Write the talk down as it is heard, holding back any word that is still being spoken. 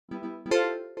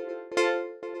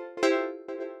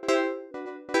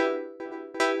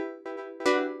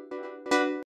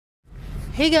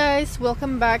Hey guys,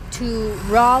 welcome back to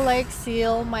Raw Like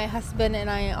Seal. My husband and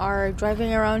I are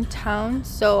driving around town,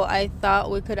 so I thought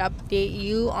we could update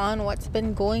you on what's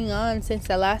been going on since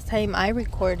the last time I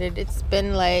recorded. It's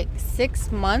been like 6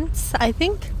 months, I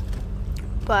think.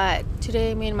 But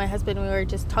today, me and my husband, we were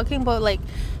just talking about like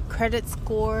credit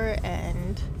score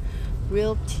and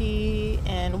realty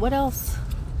and what else?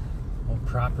 Well,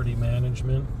 property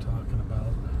management, talking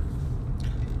about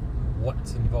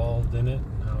what's involved in it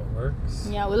and how it works.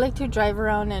 Yeah, we like to drive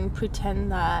around and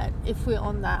pretend that if we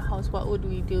own that house, what would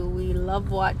we do? We love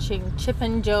watching Chip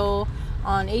and Jo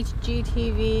on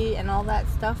HGTV and all that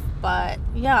stuff. But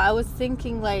yeah, I was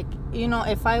thinking like,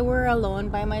 if I were alone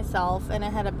by myself and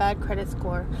I had a bad credit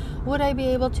score, would I be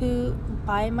able to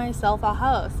buy myself a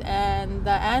house? And the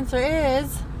answer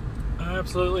is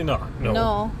Absolutely not.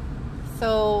 no.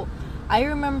 So I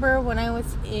remember when I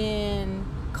was in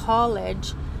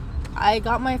college, I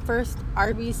got my first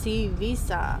RBC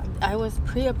visa. I was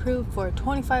pre-approved for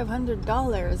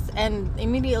 $2,500, and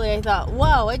immediately I thought,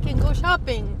 wow, I can go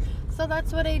shopping. So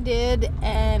that's what I did,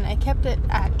 and I kept it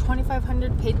at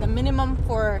 $2,500, paid the minimum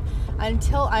for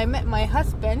until I met my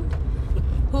husband,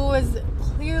 who was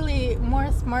clearly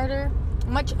much smarter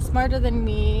than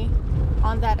me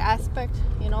on that aspect,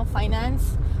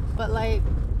 finance. But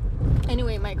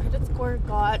anyway, my credit score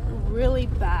got really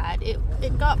bad.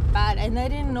 It got bad, and I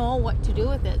didn't know what to do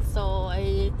with it. So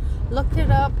I looked it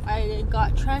up. I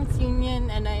got TransUnion,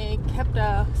 and I kept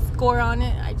a score on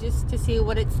it, just to see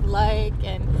what it's like.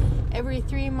 And every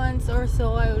 3 months or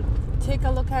so, I would take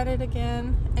a look at it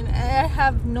again. And I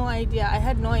have no idea. I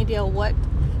had no idea what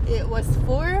it was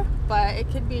for, but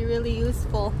it could be really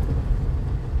useful.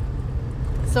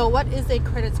 So, what is a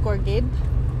credit score, Gabe?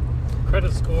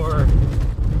 Credit score,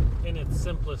 in its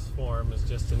simplest form, is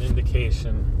just an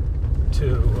indication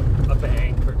to a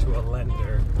bank or to a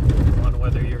lender on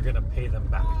whether you're going to pay them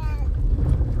back,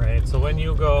 right? So when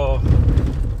you go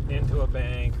into a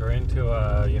bank or into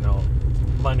a,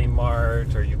 Money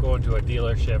Mart, or you go into a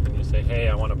dealership and you say, hey,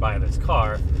 I want to buy this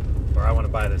car, or I want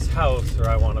to buy this house, or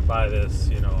I want to buy this,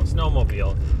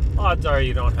 snowmobile, odds are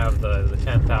you don't have the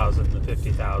 $10,000, the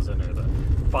 $50,000, or the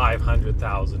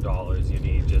 $500,000 you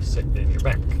need just sitting in your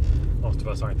bank. Most of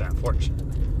us aren't that fortunate.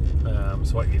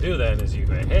 So what you do then is you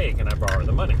say, hey, can I borrow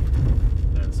the money?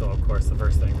 And so, of course, the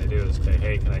first thing they do is say,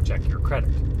 hey, can I check your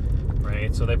credit?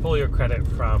 Right? So they pull your credit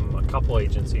from a couple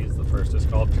agencies. The first is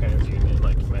called TransUnion,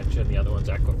 like you mentioned. The other one's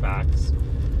Equifax.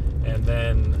 And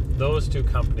then those two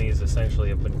companies essentially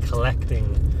have been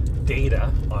collecting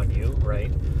data on you,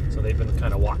 right? So they've been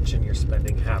kind of watching your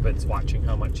spending habits, watching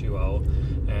how much you owe,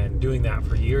 and doing that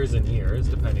for years and years,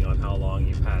 depending on how long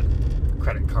you've had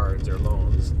credit cards or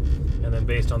loans. And then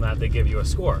based on that, they give you a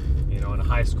score. And a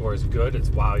high score is good. It's,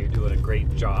 wow, you're doing a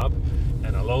great job.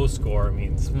 And a low score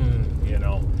means,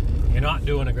 you're not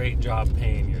doing a great job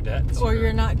paying your debts. Or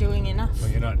you're not doing enough. Or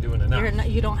you're not doing enough.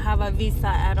 You don't have a visa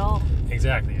at all.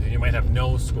 Exactly. You might have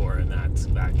no score in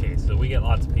that case. So we get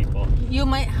lots of people. You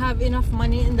might have enough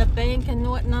money in the bank and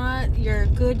whatnot. You're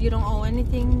good. You don't owe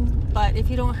anything. But if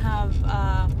you don't have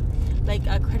a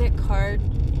credit card,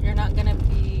 you're not gonna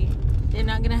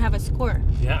have a score.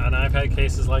 Yeah, and I've had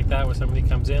cases like that where somebody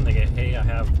comes in, they get, hey, I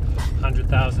have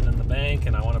 $100,000 in the bank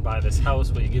and I want to buy this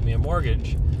house. Will you give me a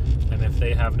mortgage? And if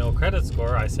they have no credit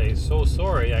score, I say, so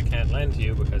sorry, I can't lend to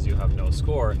you because you have no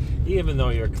score, even though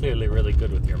you're clearly really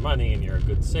good with your money and you're a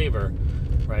good saver,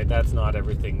 right? That's not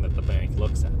everything that the bank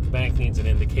looks at. The bank needs an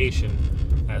indication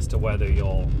as to whether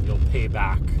you'll pay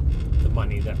back the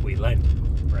money that we lend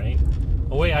you, right?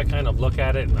 The way I kind of look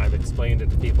at it, and I've explained it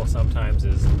to people sometimes,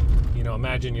 is,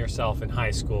 imagine yourself in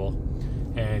high school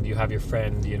and you have your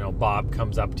friend, Bob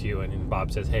comes up to you and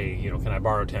Bob says, hey, can I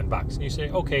borrow $10? And you say,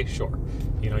 okay, sure.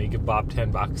 You give Bob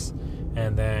 $10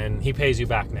 and then he pays you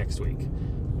back next week.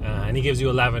 And he gives you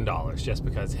 $11 just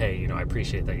because, hey, I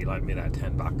appreciate that you lent me that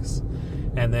 $10.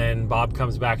 And then Bob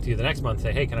comes back to you the next month and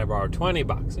say, hey, can I borrow $20?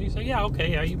 And you say, yeah,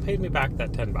 okay, yeah, you paid me back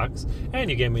that $10 and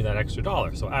you gave me that extra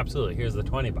 $1. So absolutely, here's the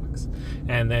 $20.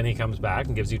 And then he comes back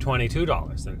and gives you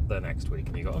 $22 the next week.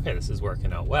 And you go, okay, this is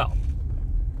working out well.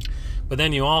 But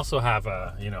then you also have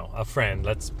a friend,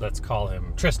 let's call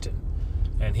him Tristan,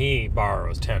 and he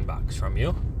borrows $10 from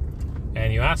you.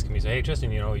 And you ask him, you say, hey,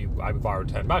 Tristan, I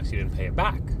borrowed $10, you didn't pay it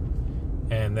back.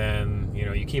 And then,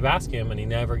 you keep asking him and he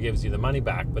never gives you the money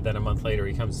back. But then a month later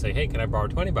he comes and say, hey, can I borrow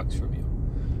 $20 from you?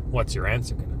 What's your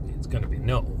answer going to be? It's going to be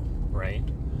no, right?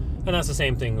 And that's the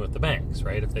same thing with the banks,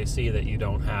 right? If they see that you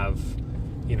don't have,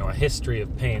 a history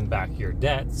of paying back your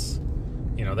debts,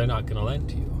 they're not going to lend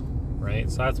to you,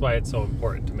 right? So that's why it's so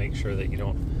important to make sure that you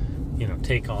don't,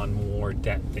 take on more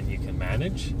debt than you can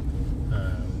manage.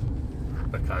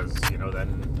 because,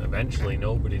 then eventually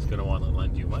nobody's going to want to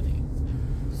lend you money.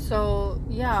 So,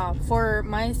 yeah, for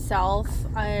myself,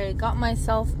 I got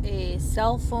myself a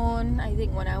cell phone. I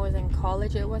think when I was in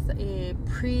college, it was a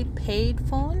prepaid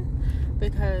phone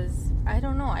because, I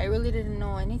don't know, I really didn't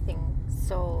know anything.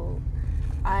 So,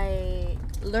 I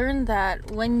learned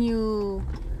that when you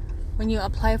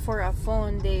apply for a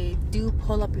phone, they do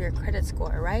pull up your credit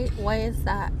score, right? Why is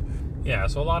that? Yeah,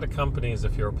 so a lot of companies,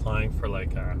 if you're applying for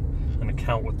like an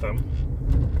account with them,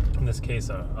 in this case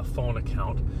a phone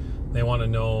account, they want to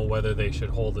know whether they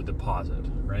should hold a deposit,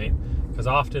 right? Because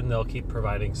often they'll keep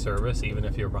providing service even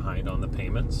if you're behind on the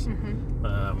payments.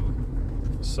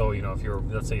 So, if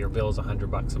let's say your bill is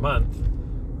 $100 a month,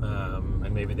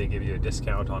 and maybe they give you a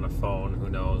discount on a phone, who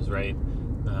knows, right?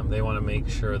 They want to make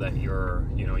sure that you're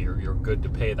good to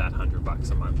pay that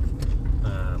 $100 a month.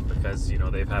 Because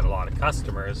they've had a lot of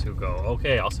customers who go,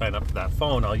 okay, I'll sign up for that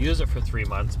phone, I'll use it for 3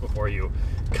 months before you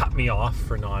cut me off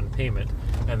for non-payment,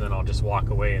 and then I'll just walk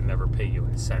away and never pay you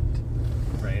a cent,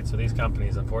 right? So these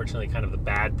companies, unfortunately, kind of the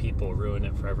bad people ruin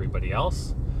it for everybody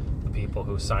else. The people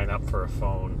who sign up for a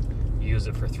phone, use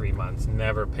it for 3 months,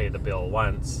 never pay the bill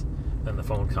once, then the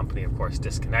phone company, of course,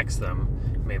 disconnects them.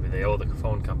 Maybe they owe the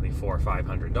phone company $400 or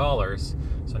 $500,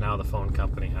 so now the phone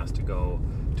company has to go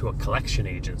to a collection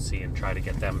agency and try to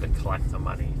get them to collect the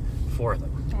money for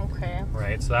them. Okay.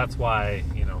 Right? So that's why,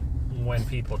 when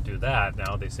people do that,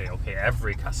 now they say, okay,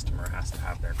 every customer has to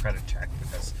have their credit checked,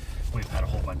 because we've had a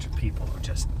whole bunch of people who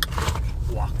just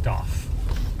walked off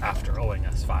after owing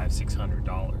us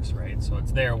 $500-$600, right? So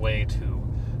it's their way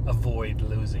to avoid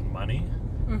losing money.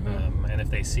 And if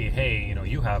they see, hey,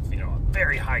 you have, a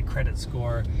very high credit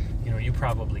score, you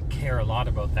probably care a lot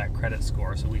about that credit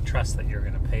score, so we trust that you're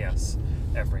going to pay us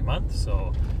every month,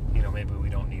 so, maybe we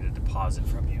don't need a deposit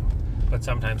from you. But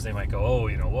sometimes they might go, oh,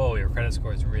 whoa, your credit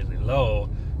score is really low,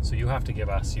 so you have to give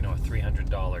us, a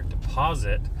 $300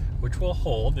 deposit, which we'll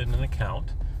hold in an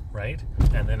account, right?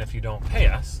 And then if you don't pay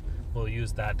us, we'll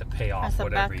use that to pay off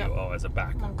whatever you owe as a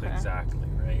backup. Okay. Exactly,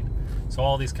 right? So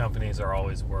all these companies are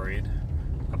always worried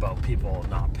about people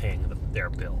not paying their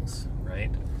bills,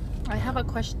 right? I have a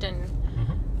question.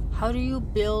 How do you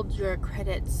build your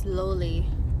credit slowly?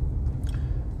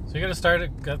 So you got to start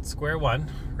at square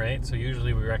one, right? So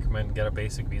usually we recommend get a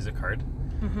basic Visa card,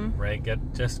 right? Get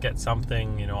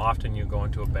something. Often you go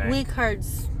into a bank. We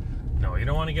cards. No, you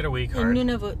don't want to get a We card. In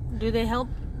Nunavut, do they help?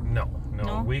 No.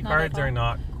 We cards are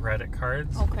not credit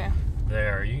cards. Okay.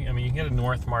 You can get a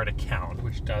Northmart account,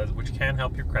 which can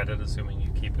help your credit, assuming you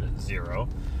keep it at 0.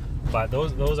 But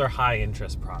those are high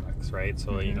interest products, right?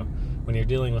 So when you're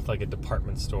dealing with like a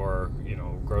department store,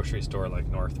 grocery store like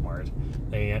Northmart,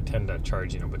 they tend to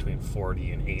charge between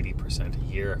 40 and 80% a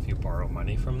year if you borrow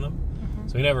money from them.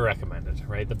 So we never recommend it,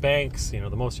 right? The banks, the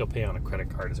most you'll pay on a credit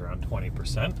card is around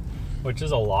 20%, which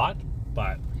is a lot,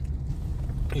 but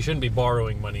you shouldn't be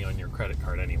borrowing money on your credit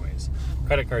card anyways.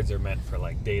 Credit cards are meant for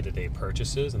like day-to-day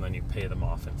purchases, and then you pay them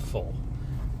off in full,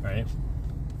 right?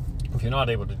 If you're not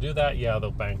able to do that,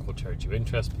 the bank will charge you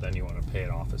interest, but then you want to pay it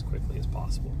off as quickly as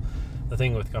possible. The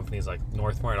thing with companies like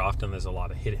Northmart, often there's a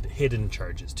lot of hidden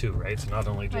charges too, right? So not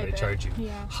only do they charge you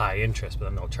high interest, but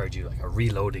then they'll charge you like a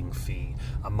reloading fee,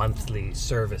 a monthly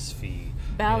service fee,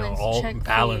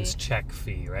 balance check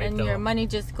fee, right? And your money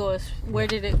just goes, where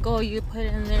did it go? You put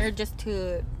it in there just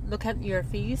to look at your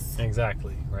fees.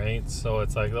 Exactly, right? So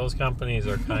it's like those companies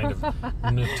are kind of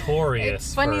notorious.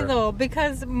 It's funny though,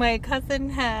 because my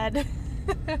cousin had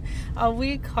a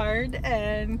We card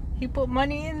and he put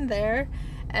money in there,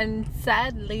 and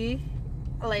sadly,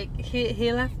 like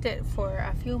he left it for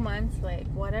a few months, like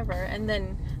whatever, and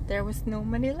then there was no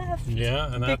money left.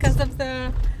 Yeah, and that's because of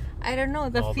the, I don't know,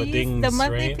 the fees, dings, the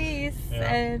monthly right? fees,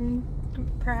 and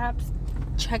perhaps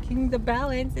checking the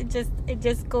balance. It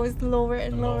just goes lower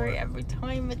and lower every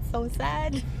time. It's so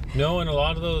sad. No, and a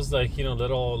lot of those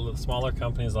little smaller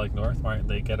companies like Northmart,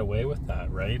 they get away with that,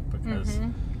 right? Because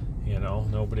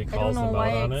nobody calls them out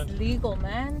on it. It's legal,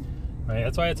 man. Right,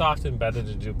 that's why it's often better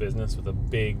to do business with a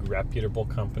big reputable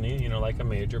company, like a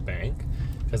major bank,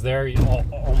 because they're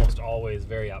almost always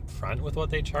very upfront with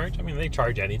what they charge. I mean, they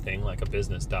charge anything like a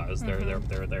business does. They're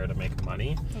there to make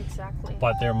money. Exactly.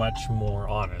 But they're much more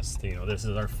honest. This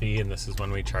is our fee, and this is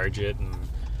when we charge it, and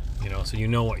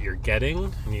so what you're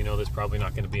getting, and there's probably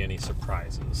not going to be any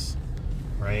surprises,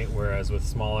 right? Whereas with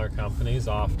smaller companies,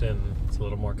 often it's a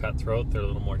little more cutthroat. They're a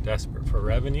little more desperate for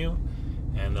revenue,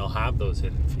 and they'll have those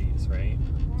hidden fees, right?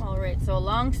 All right. So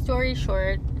long story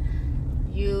short,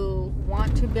 you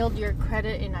want to build your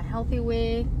credit in a healthy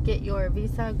way. Get your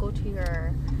Visa. Go to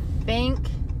your bank.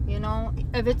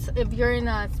 If you're in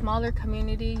a smaller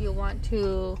community, you want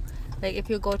to Like if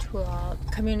you go to a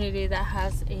community that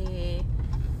has a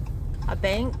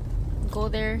bank, go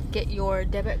there, get your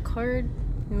debit card,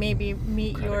 maybe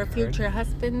meet Credit your card. future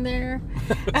husband there.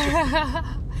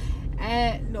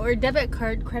 Or debit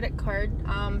card, credit card.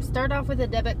 Start off with a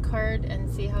debit card and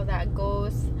see how that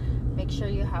goes. Make sure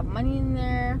you have money in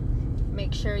there.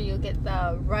 Make sure you get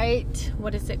the right,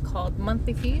 what is it called,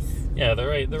 monthly fees? Yeah, the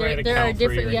right There are account for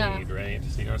your different- need, right?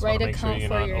 So you just Right want to make sure account you're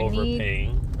for not your need.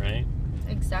 overpaying, right?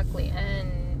 Exactly. And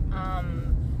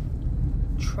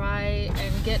try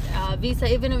and get a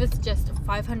Visa, even if it's just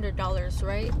 $500,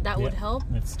 right? That would Yeah. help.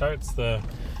 It starts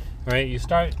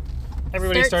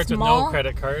everybody Start starts with small, no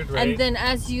credit card, right? And then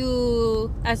as they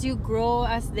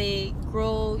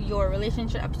grow your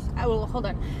relationship, hold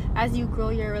on. As you grow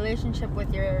your relationship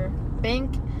with your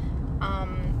bank,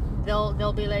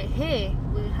 they'll be like, hey,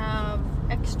 we have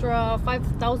extra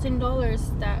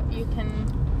 $5,000 that you can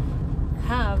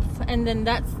have, and then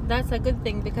that's a good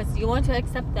thing, because you want to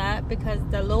accept that, because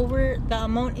the lower the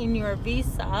amount in your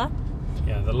Visa,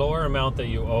 Yeah, the lower amount that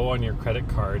you owe on your credit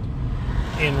card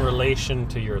in relation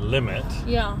to your limit,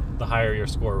 yeah, the higher your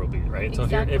score will be, right? So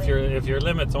Exactly. if your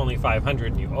limit's only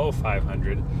 500 and you owe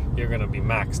 500, you're going to be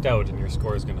maxed out and your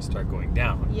score is going to start going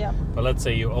down. yep, But let's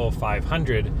say you owe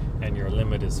 500 and your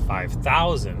limit is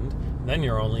 5,000, then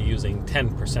you're only using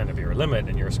 10% of your limit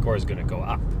and your score is going to go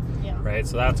up, yeah, right?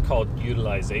 So that's called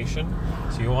utilization.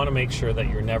 So you want to make sure that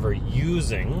you're never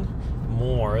using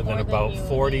more than More than about you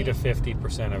 40 need. to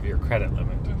 50% of your credit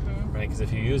limit, right? Because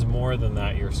if you use more than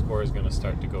that, your score is going to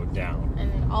start to go down.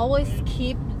 and always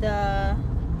keep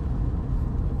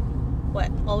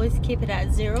always keep it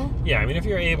at 0. Yeah, I mean, if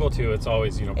you're able to, it's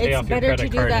always, pay It's off your better credit to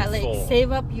do card that, in like full.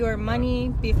 save up your money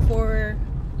before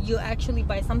you actually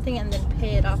buy something, and then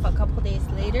pay it off a couple days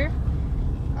later.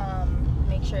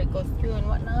 Make sure it goes through and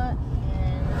whatnot,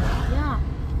 and yeah,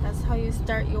 that's how you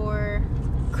start your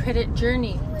credit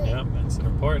journey. Yeah, that's an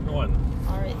important one.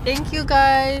 All right, thank you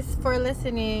guys for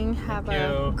listening. Have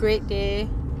Thank a you. great day.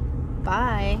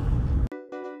 Bye.